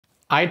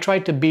I try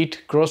to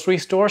beat grocery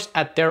stores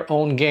at their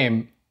own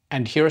game,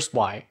 and here's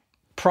why.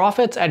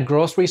 Profits at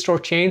grocery store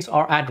chains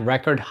are at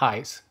record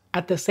highs.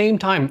 At the same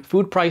time,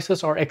 food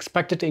prices are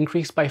expected to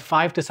increase by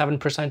 5 to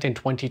 7% in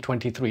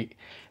 2023.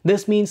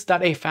 This means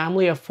that a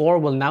family of 4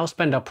 will now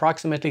spend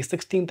approximately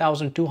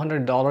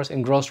 $16,200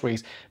 in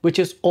groceries, which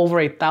is over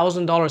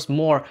 $1,000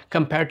 more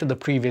compared to the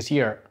previous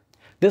year.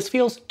 This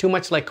feels too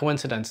much like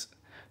coincidence.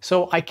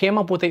 So I came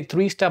up with a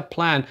 3-step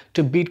plan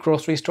to beat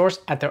grocery stores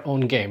at their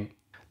own game.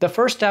 The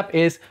first step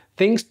is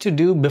things to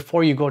do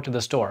before you go to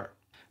the store.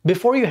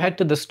 Before you head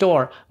to the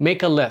store,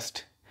 make a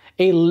list.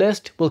 A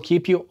list will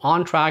keep you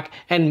on track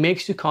and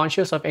makes you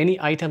conscious of any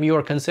item you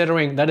are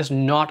considering that is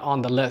not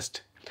on the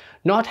list.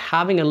 Not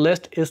having a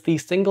list is the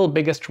single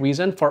biggest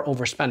reason for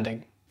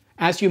overspending.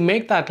 As you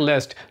make that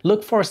list,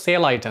 look for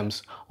sale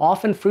items.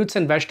 Often fruits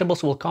and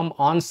vegetables will come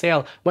on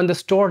sale when the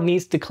store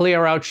needs to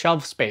clear out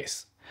shelf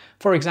space.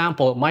 For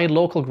example, my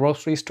local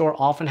grocery store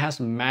often has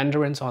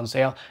mandarins on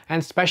sale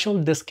and special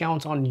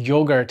discounts on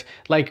yogurt,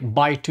 like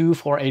buy 2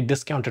 for a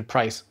discounted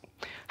price.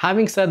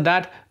 Having said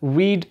that,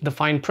 read the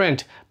fine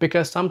print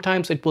because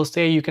sometimes it will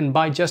say you can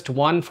buy just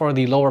 1 for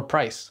the lower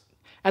price.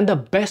 And the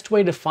best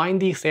way to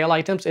find these sale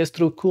items is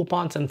through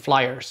coupons and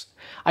flyers.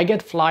 I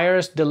get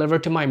flyers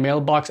delivered to my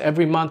mailbox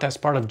every month as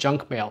part of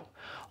junk mail.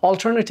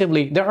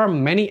 Alternatively, there are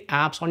many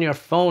apps on your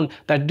phone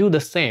that do the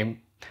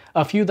same.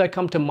 A few that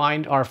come to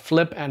mind are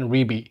Flip and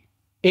Reebee.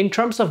 In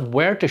terms of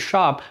where to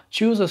shop,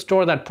 choose a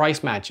store that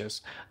price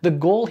matches. The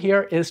goal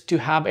here is to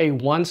have a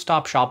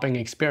one-stop shopping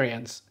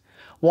experience.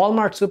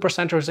 Walmart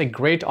Supercenter is a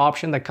great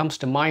option that comes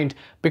to mind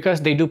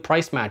because they do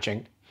price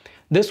matching.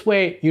 This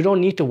way, you don't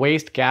need to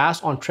waste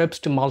gas on trips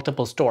to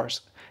multiple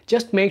stores.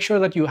 Just make sure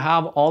that you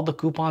have all the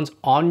coupons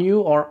on you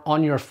or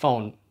on your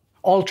phone.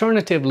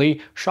 Alternatively,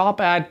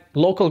 shop at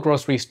local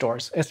grocery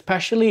stores,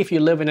 especially if you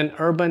live in an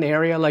urban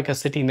area like a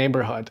city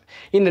neighborhood.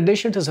 In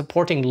addition to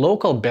supporting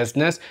local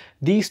business,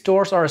 these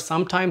stores are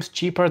sometimes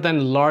cheaper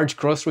than large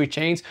grocery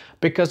chains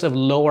because of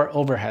lower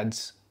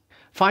overheads.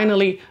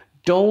 Finally,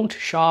 don't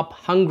shop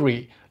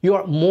hungry. You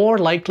are more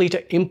likely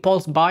to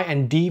impulse buy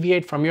and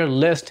deviate from your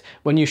list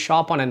when you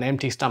shop on an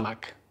empty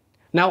stomach.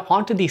 Now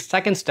on to the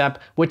second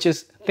step, which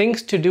is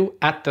things to do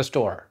at the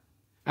store.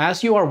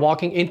 As you are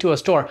walking into a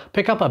store,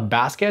 pick up a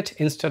basket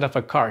instead of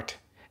a cart.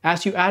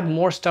 As you add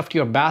more stuff to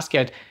your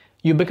basket,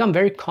 you become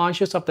very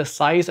conscious of the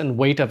size and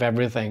weight of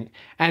everything.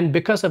 And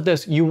because of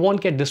this, you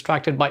won't get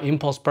distracted by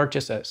impulse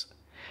purchases.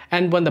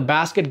 And when the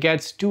basket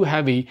gets too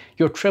heavy,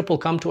 your trip will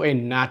come to a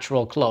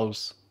natural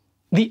close.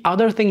 The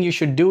other thing you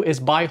should do is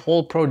buy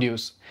whole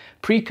produce.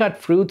 Pre-cut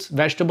fruits,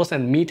 vegetables,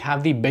 and meat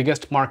have the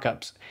biggest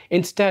markups.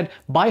 Instead,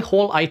 buy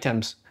whole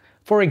items.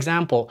 For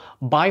example,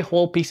 buy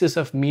whole pieces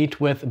of meat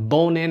with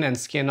bone-in and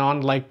skin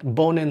on, like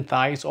bone-in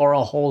thighs or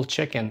a whole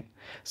chicken.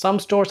 Some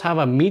stores have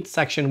a meat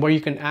section where you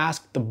can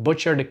ask the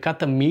butcher to cut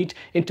the meat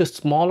into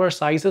smaller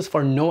sizes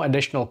for no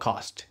additional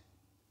cost.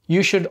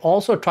 You should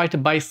also try to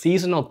buy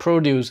seasonal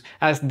produce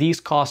as these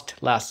cost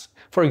less.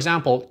 For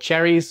example,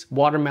 cherries,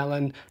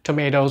 watermelon,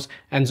 tomatoes,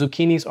 and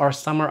zucchinis are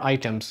summer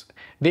items.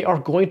 They are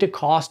going to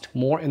cost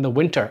more in the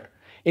winter.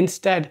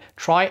 Instead,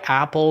 try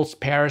apples,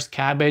 pears,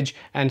 cabbage,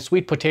 and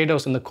sweet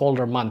potatoes in the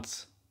colder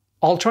months.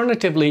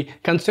 Alternatively,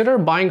 consider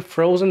buying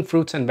frozen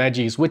fruits and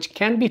veggies, which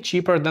can be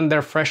cheaper than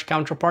their fresh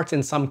counterparts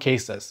in some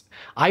cases.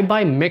 I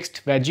buy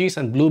mixed veggies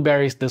and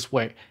blueberries this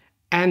way.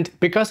 And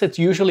because it's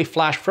usually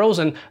flash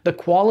frozen, the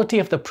quality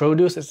of the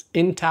produce is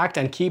intact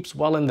and keeps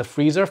well in the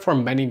freezer for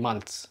many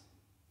months.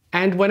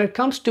 And when it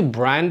comes to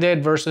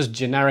branded versus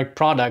generic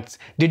products,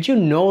 did you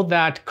know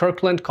that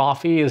Kirkland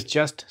coffee is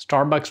just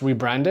Starbucks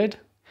rebranded?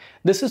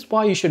 This is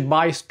why you should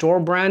buy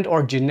store brand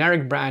or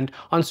generic brand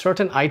on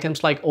certain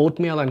items like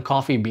oatmeal and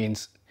coffee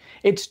beans.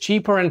 It's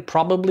cheaper and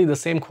probably the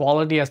same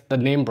quality as the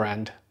name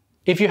brand.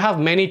 If you have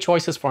many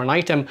choices for an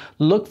item,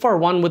 look for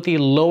one with the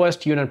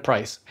lowest unit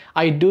price.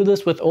 I do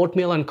this with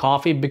oatmeal and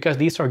coffee because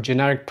these are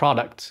generic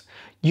products.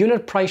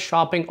 Unit price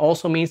shopping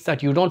also means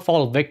that you don't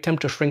fall victim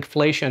to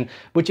shrinkflation,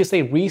 which is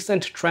a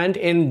recent trend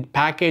in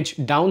package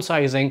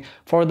downsizing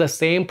for the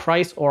same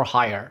price or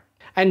higher.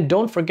 And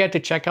don't forget to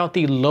check out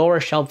the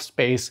lower shelf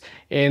space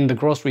in the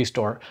grocery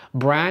store.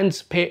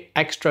 Brands pay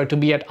extra to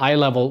be at eye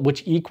level,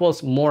 which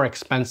equals more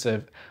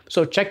expensive.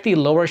 So check the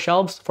lower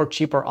shelves for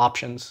cheaper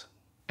options.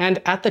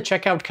 And at the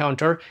checkout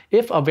counter,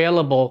 if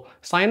available,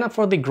 sign up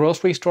for the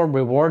grocery store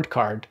reward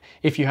card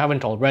if you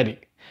haven't already.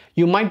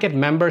 You might get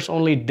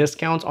members-only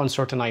discounts on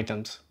certain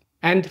items.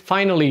 And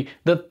finally,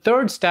 the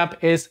third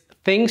step is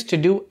things to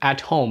do at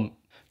home.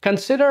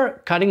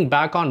 Consider cutting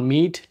back on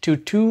meat to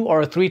 2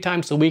 or 3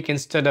 times a week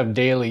instead of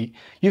daily.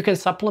 You can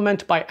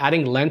supplement by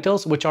adding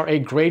lentils, which are a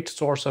great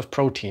source of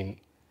protein.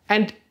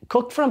 And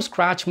cook from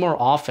scratch more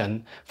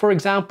often. For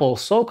example,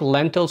 soak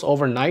lentils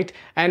overnight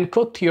and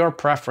cook to your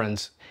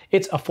preference.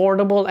 It's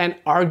affordable and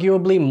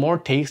arguably more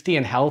tasty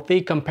and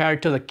healthy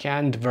compared to the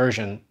canned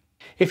version.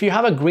 If you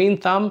have a green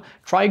thumb,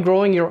 try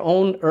growing your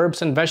own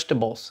herbs and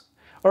vegetables.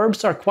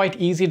 Herbs are quite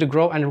easy to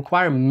grow and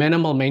require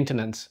minimal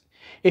maintenance.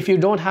 If you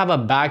don't have a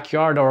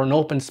backyard or an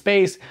open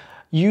space,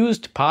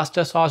 Used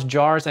pasta sauce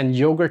jars and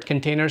yogurt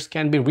containers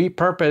can be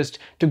repurposed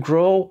to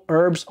grow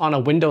herbs on a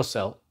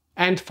windowsill.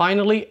 And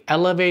finally,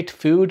 elevate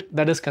food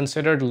that is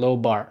considered low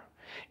bar.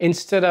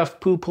 Instead of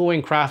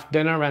poo-pooing Kraft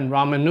Dinner and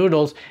ramen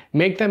noodles,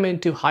 make them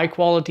into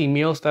high-quality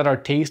meals that are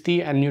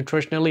tasty and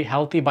nutritionally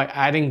healthy by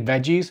adding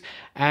veggies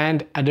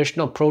and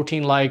additional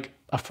protein like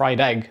a fried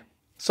egg.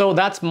 So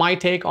that's my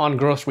take on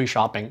grocery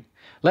shopping.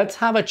 Let's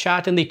have a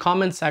chat in the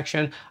comments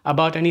section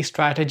about any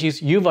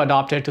strategies you've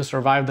adopted to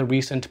survive the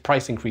recent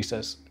price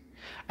increases.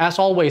 As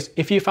always,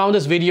 if you found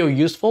this video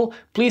useful,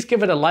 please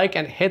give it a like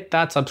and hit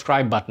that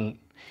subscribe button.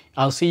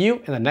 I'll see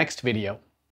you in the next video.